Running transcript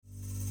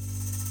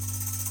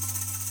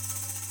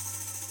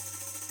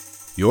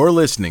You're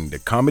listening to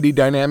Comedy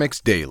Dynamics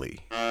Daily.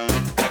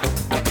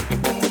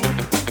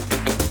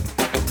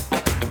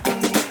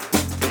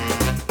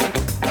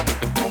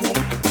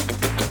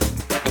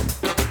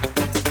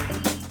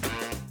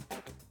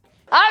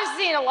 I've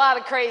seen a lot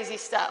of crazy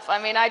stuff.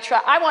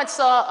 I once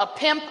saw a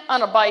pimp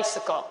on a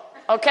bicycle,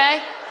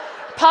 okay?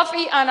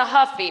 Puffy on a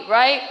Huffy,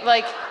 right?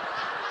 Like,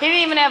 he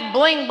didn't even have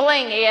bling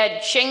bling. He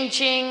had ching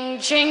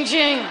ching, ching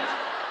ching.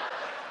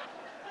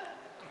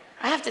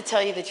 I have to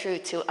tell you the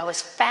truth, too. I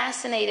was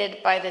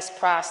fascinated by this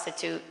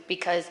prostitute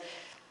because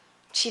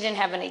she didn't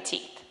have any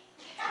teeth.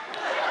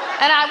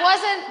 And I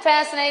wasn't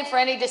fascinated for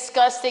any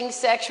disgusting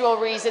sexual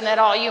reason that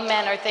all you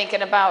men are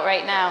thinking about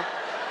right now.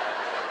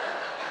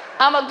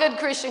 I'm a good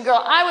Christian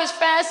girl. I was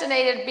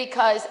fascinated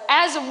because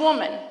as a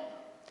woman,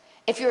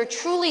 if you're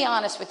truly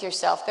honest with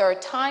yourself, there are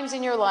times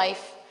in your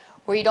life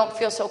where you don't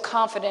feel so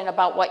confident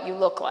about what you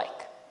look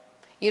like.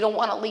 You don't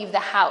want to leave the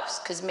house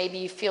because maybe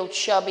you feel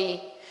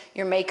chubby,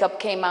 your makeup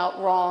came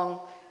out wrong,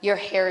 your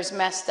hair's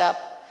messed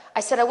up. I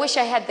said, I wish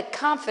I had the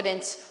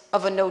confidence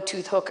of a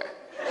no-tooth hooker,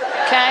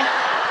 okay?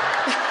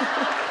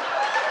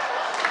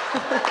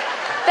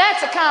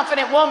 That's a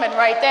confident woman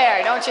right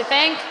there, don't you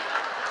think?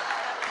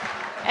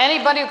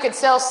 Anybody who could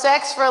sell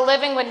sex for a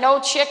living with no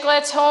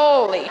chiclets,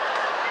 holy.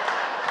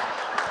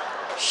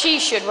 She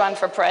should run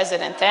for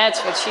president, that's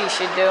what she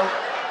should do.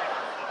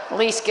 At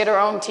least get her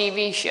own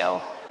TV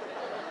show.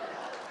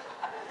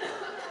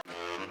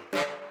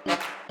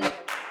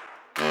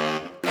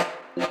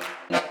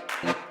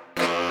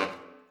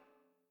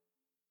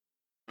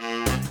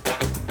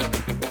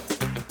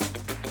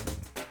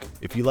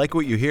 If you like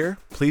what you hear,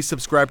 please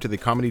subscribe to the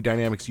Comedy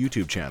Dynamics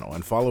YouTube channel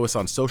and follow us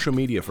on social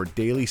media for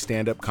daily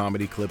stand-up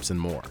comedy clips and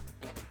more.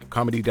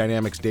 Comedy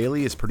Dynamics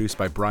Daily is produced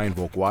by Brian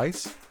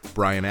Volk-Weiss,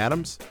 Brian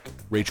Adams,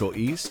 Rachel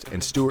East,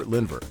 and Stuart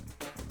Linver.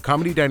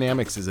 Comedy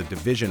Dynamics is a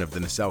division of the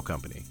Nacelle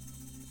Company.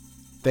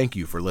 Thank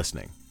you for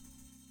listening.